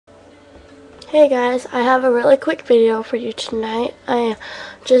Hey guys, I have a really quick video for you tonight. I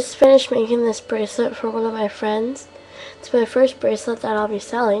just finished making this bracelet for one of my friends. It's my first bracelet that I'll be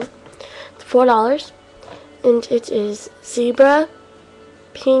selling. It's $4 and it is zebra,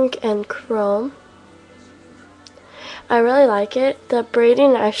 pink, and chrome. I really like it. The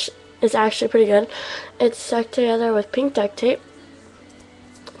braiding is actually pretty good. It's stuck together with pink duct tape.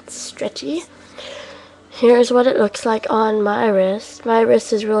 It's stretchy. Here's what it looks like on my wrist. My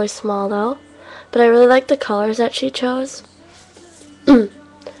wrist is really small though. But I really like the colors that she chose. And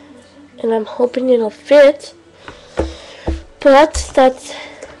I'm hoping it'll fit. But I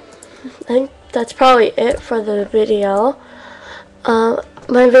think that's probably it for the video. My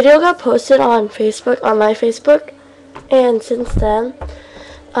video got posted on Facebook, on my Facebook. And since then,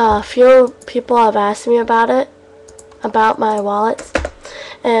 a few people have asked me about it. About my wallets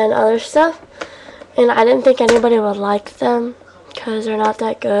and other stuff. And I didn't think anybody would like them because they're not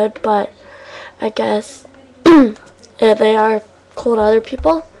that good, but I guess they are cool to other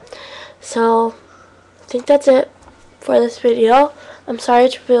people. So I think that's it for this video. I'm sorry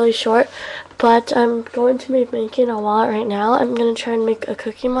it's really short, but I'm going to be making a wallet right now. I'm going to try and make a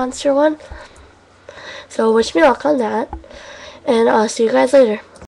Cookie Monster one. So wish me luck on that, and I'll see you guys later.